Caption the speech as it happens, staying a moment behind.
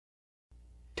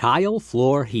Tile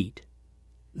floor heat.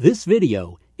 This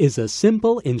video is a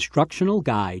simple instructional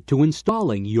guide to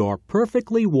installing your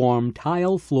perfectly warm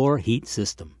tile floor heat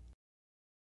system.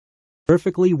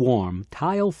 Perfectly warm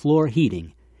tile floor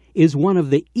heating is one of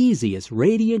the easiest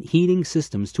radiant heating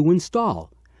systems to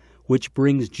install, which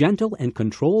brings gentle and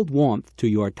controlled warmth to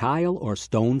your tile or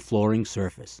stone flooring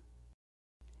surface.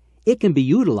 It can be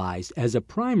utilized as a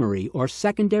primary or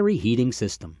secondary heating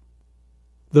system.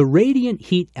 The radiant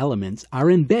heat elements are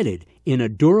embedded in a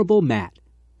durable mat,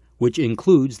 which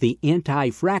includes the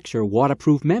anti-fracture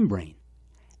waterproof membrane,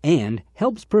 and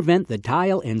helps prevent the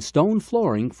tile and stone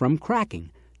flooring from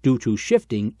cracking due to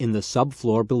shifting in the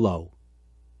subfloor below.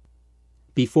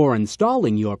 Before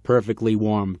installing your perfectly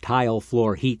warm tile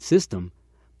floor heat system,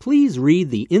 please read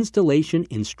the installation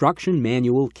instruction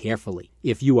manual carefully.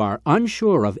 If you are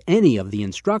unsure of any of the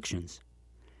instructions,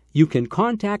 you can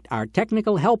contact our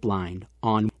technical helpline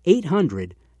on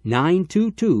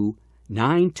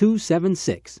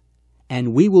 800-922-9276,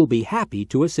 and we will be happy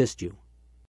to assist you.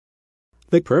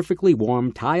 The perfectly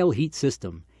warm tile heat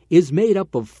system is made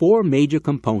up of 4 major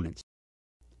components: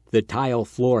 the tile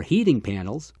floor heating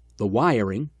panels, the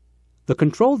wiring, the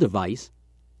control device,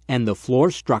 and the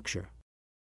floor structure.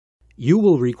 You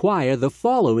will require the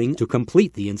following to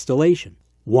complete the installation.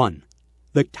 1.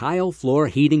 The tile floor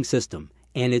heating system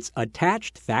and its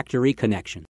attached factory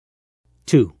connection.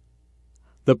 2.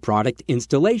 The product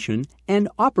installation and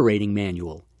operating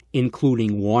manual,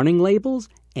 including warning labels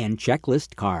and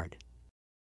checklist card.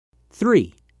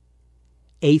 3.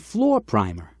 A floor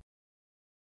primer.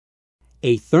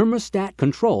 A thermostat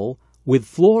control with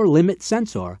floor limit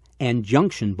sensor and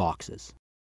junction boxes.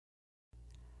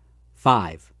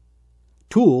 5.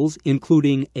 Tools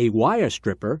including a wire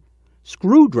stripper,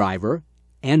 screwdriver,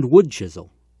 and wood chisel.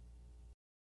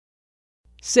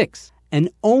 6. An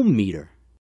ohm meter.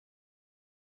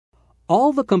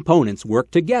 All the components work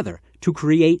together to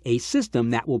create a system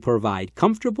that will provide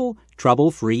comfortable,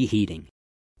 trouble-free heating.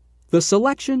 The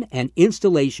selection and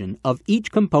installation of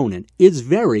each component is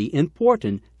very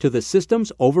important to the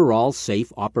system's overall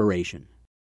safe operation.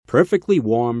 Perfectly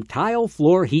warm tile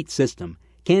floor heat system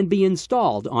can be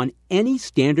installed on any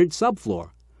standard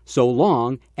subfloor, so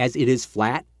long as it is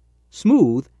flat,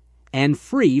 smooth, and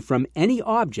free from any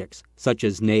objects such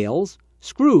as nails,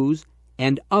 screws,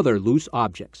 and other loose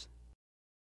objects.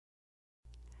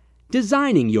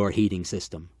 Designing your heating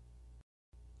system.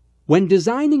 When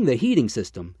designing the heating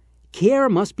system, care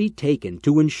must be taken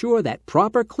to ensure that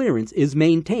proper clearance is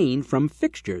maintained from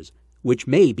fixtures which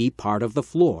may be part of the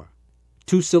floor.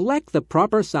 To select the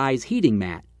proper size heating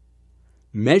mat,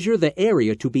 measure the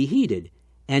area to be heated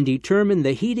and determine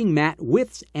the heating mat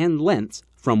widths and lengths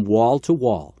from wall to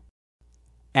wall.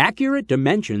 Accurate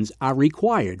dimensions are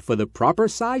required for the proper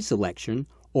size selection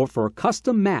or for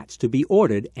custom mats to be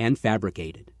ordered and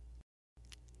fabricated.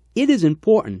 It is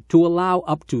important to allow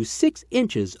up to 6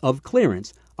 inches of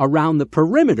clearance around the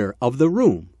perimeter of the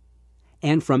room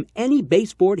and from any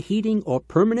baseboard heating or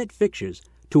permanent fixtures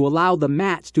to allow the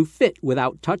mats to fit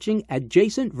without touching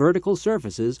adjacent vertical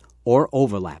surfaces or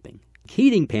overlapping.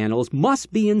 Heating panels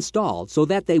must be installed so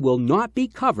that they will not be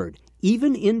covered,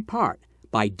 even in part,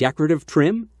 by decorative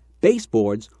trim,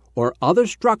 baseboards, or other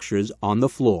structures on the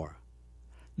floor.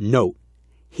 Note: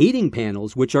 heating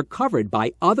panels which are covered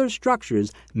by other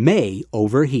structures may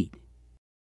overheat.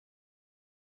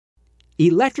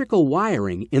 Electrical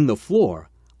wiring in the floor,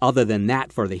 other than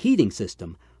that for the heating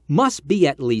system, must be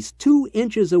at least 2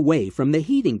 inches away from the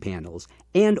heating panels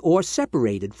and or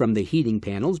separated from the heating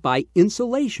panels by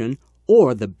insulation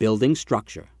or the building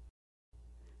structure.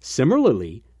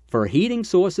 Similarly, for heating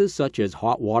sources such as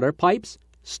hot water pipes,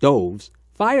 stoves,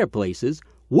 fireplaces,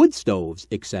 wood stoves,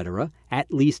 etc.,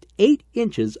 at least 8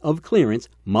 inches of clearance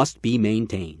must be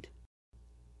maintained.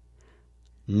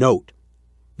 Note: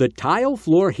 the tile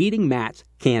floor heating mats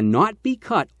cannot be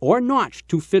cut or notched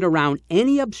to fit around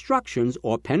any obstructions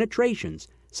or penetrations,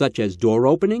 such as door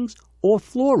openings or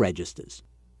floor registers.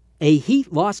 A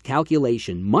heat loss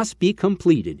calculation must be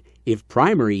completed if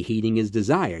primary heating is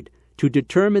desired to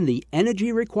determine the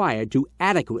energy required to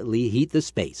adequately heat the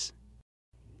space.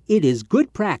 It is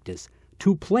good practice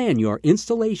to plan your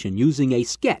installation using a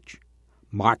sketch,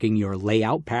 marking your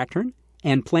layout pattern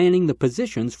and planning the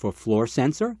positions for floor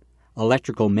sensor,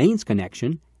 electrical mains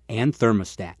connection, and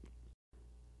thermostat.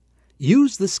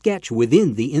 Use the sketch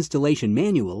within the installation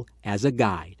manual as a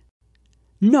guide.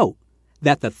 Note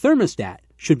that the thermostat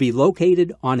should be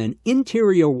located on an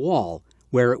interior wall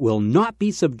where it will not be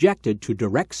subjected to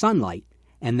direct sunlight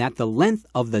and that the length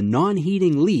of the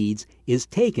non-heating leads is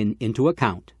taken into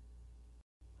account.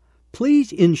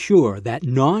 Please ensure that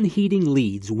non-heating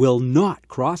leads will not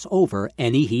cross over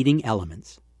any heating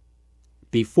elements.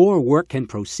 Before work can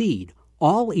proceed,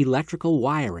 all electrical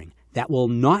wiring that will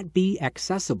not be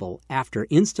accessible after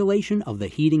installation of the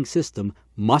heating system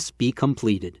must be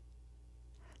completed.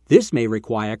 This may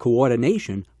require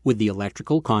coordination with the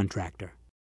electrical contractor.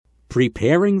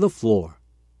 Preparing the floor.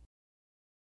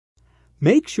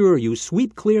 Make sure you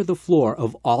sweep clear the floor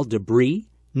of all debris,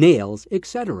 nails,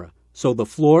 etc., so the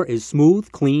floor is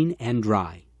smooth, clean, and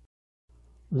dry.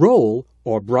 Roll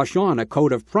or brush on a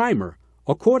coat of primer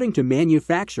according to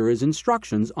manufacturer's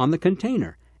instructions on the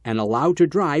container and allow to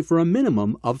dry for a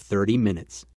minimum of 30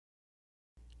 minutes.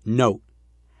 Note: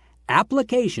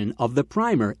 application of the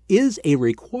primer is a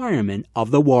requirement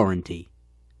of the warranty.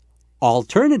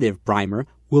 Alternative primer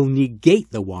will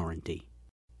negate the warranty.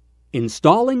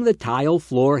 Installing the tile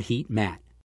floor heat mat.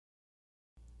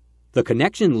 The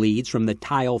connection leads from the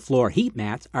tile floor heat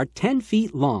mats are 10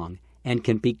 feet long and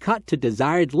can be cut to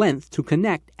desired length to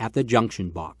connect at the junction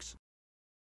box.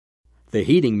 The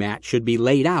heating mat should be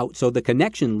laid out so the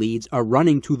connection leads are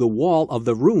running to the wall of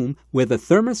the room where the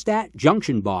thermostat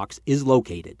junction box is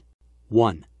located.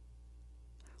 1.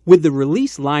 With the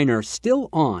release liner still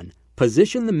on,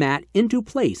 position the mat into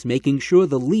place, making sure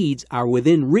the leads are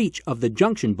within reach of the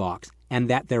junction box and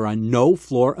that there are no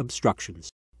floor obstructions.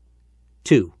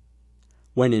 2.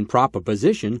 When in proper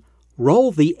position,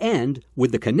 roll the end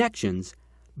with the connections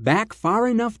back far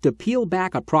enough to peel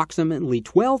back approximately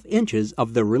 12 inches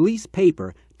of the release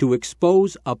paper to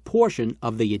expose a portion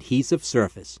of the adhesive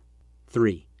surface.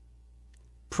 3.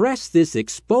 Press this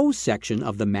exposed section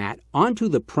of the mat onto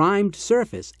the primed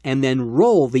surface and then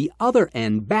roll the other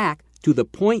end back to the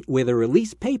point where the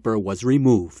release paper was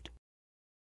removed.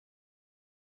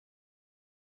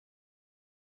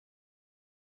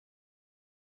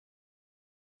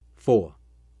 Four.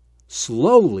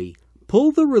 Slowly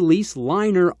pull the release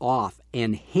liner off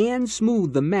and hand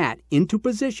smooth the mat into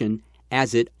position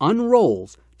as it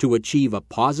unrolls to achieve a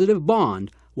positive bond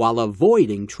while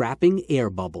avoiding trapping air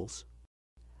bubbles.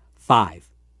 5.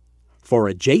 For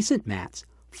adjacent mats,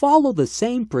 follow the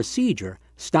same procedure,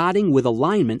 starting with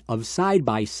alignment of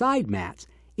side-by-side mats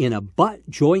in a butt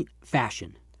joint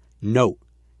fashion. Note: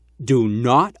 do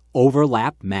not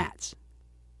overlap mats.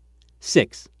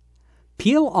 6.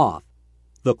 Peel off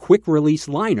the quick-release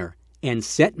liner and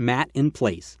set mat in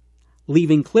place,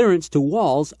 leaving clearance to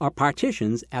walls or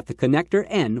partitions at the connector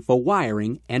end for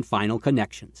wiring and final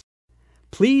connections.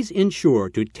 Please ensure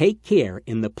to take care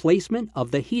in the placement of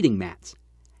the heating mats,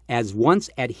 as once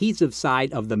adhesive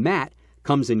side of the mat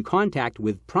comes in contact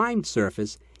with primed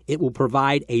surface, it will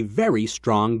provide a very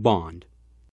strong bond.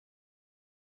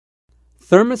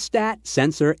 Thermostat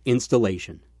sensor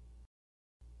installation.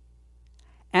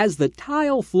 As the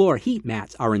tile floor heat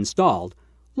mats are installed,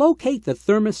 locate the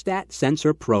thermostat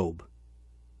sensor probe.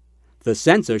 The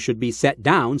sensor should be set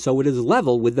down so it is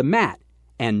level with the mat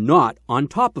and not on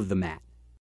top of the mat.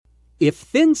 If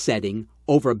thin setting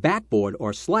over backboard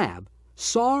or slab,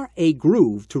 saw a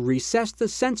groove to recess the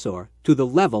sensor to the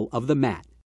level of the mat.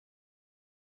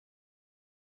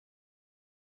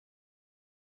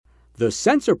 The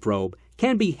sensor probe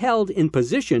can be held in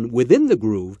position within the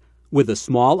groove with a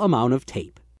small amount of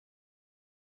tape.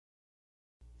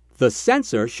 The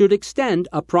sensor should extend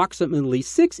approximately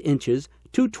 6 inches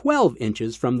to 12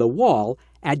 inches from the wall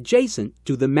adjacent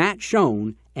to the mat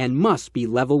shown and must be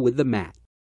level with the mat.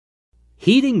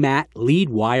 Heating mat lead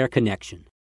wire connection.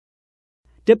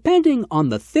 Depending on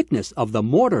the thickness of the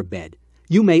mortar bed,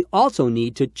 you may also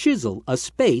need to chisel a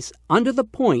space under the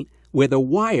point where the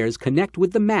wires connect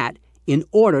with the mat in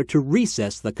order to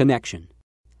recess the connection.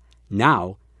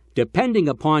 Now, depending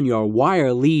upon your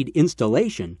wire lead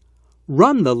installation,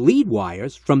 run the lead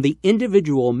wires from the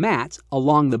individual mats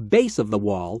along the base of the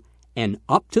wall and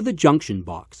up to the junction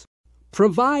box.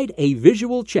 Provide a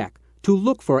visual check to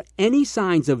look for any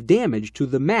signs of damage to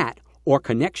the mat or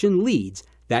connection leads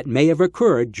that may have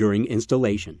occurred during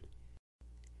installation.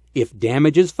 If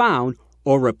damage is found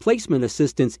or replacement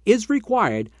assistance is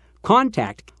required,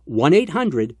 contact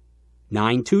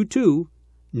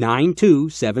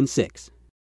 1-800-922-9276.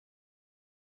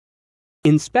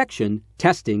 Inspection,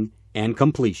 testing, and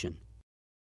completion.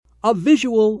 A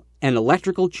visual and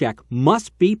electrical check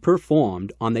must be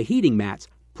performed on the heating mats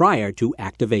prior to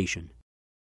activation.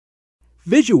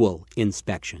 Visual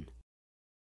inspection.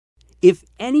 If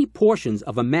any portions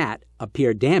of a mat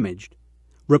appear damaged,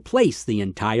 replace the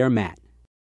entire mat.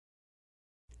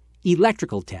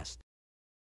 Electrical test.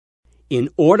 In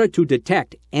order to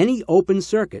detect any open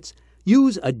circuits,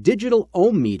 use a digital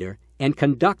ohm meter and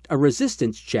conduct a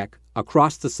resistance check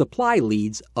across the supply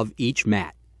leads of each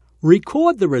mat.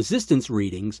 Record the resistance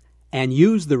readings and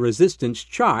use the resistance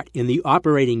chart in the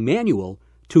operating manual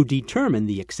to determine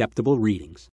the acceptable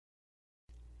readings.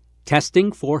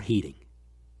 Testing for heating.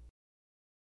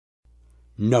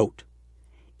 Note: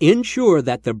 ensure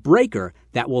that the breaker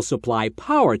that will supply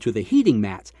power to the heating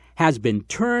mats has been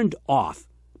turned off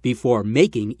before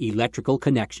making electrical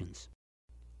connections.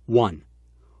 1.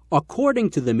 According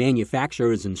to the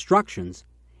manufacturer's instructions,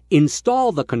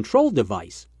 install the control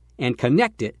device and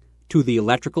connect it to the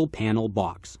electrical panel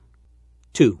box.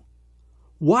 2.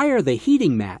 Wire the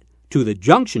heating mat to the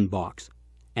junction box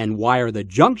and wire the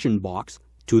junction box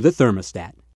to the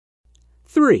thermostat.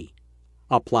 3.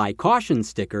 Apply caution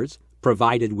stickers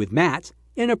provided with mats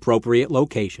in appropriate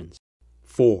locations.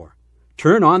 4.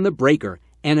 Turn on the breaker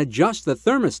and adjust the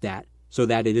thermostat so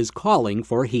that it is calling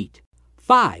for heat.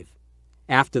 5.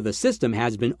 After the system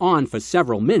has been on for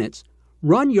several minutes,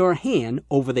 run your hand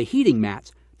over the heating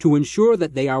mats to ensure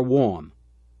that they are warm.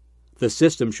 The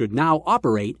system should now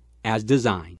operate as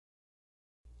designed.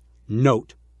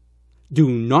 Note: do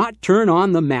not turn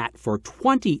on the mat for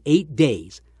 28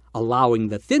 days, allowing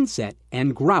the thinset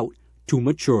and grout to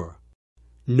mature.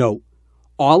 Note: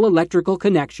 all electrical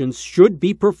connections should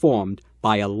be performed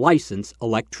by a licensed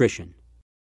electrician.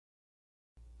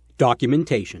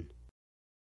 Documentation.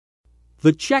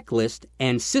 The checklist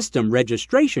and system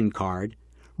registration card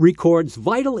records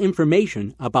vital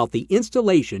information about the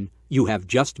installation you have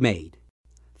just made.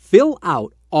 Fill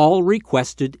out all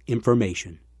requested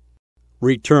information.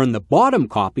 Return the bottom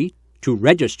copy to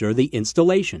register the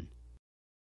installation.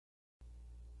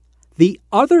 The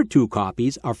other 2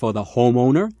 copies are for the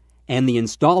homeowner and the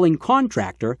installing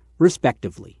contractor,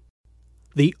 respectively.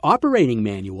 The operating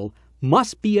manual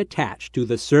must be attached to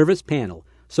the service panel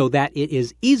so that it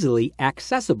is easily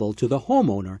accessible to the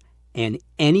homeowner and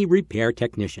any repair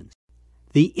technicians.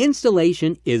 The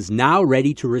installation is now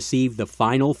ready to receive the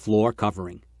final floor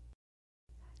covering.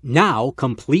 Now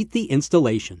complete the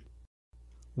installation.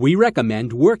 We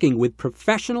recommend working with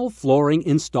professional flooring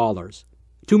installers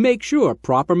to make sure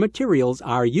proper materials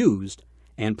are used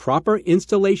and proper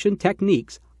installation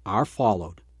techniques are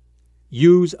followed.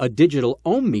 Use a digital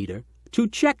ohm meter to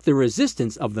check the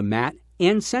resistance of the mat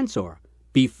and sensor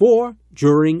before,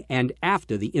 during, and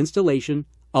after the installation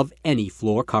of any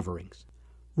floor coverings.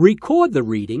 Record the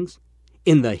readings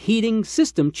in the heating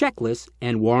system checklist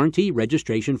and warranty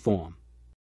registration form.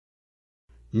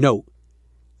 Note: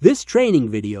 this training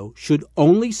video should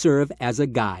only serve as a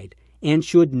guide and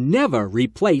should never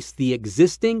replace the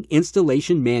existing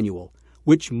installation manual,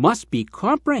 which must be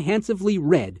comprehensively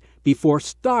read before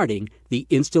starting the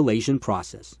installation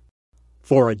process.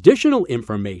 For additional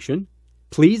information,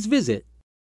 please visit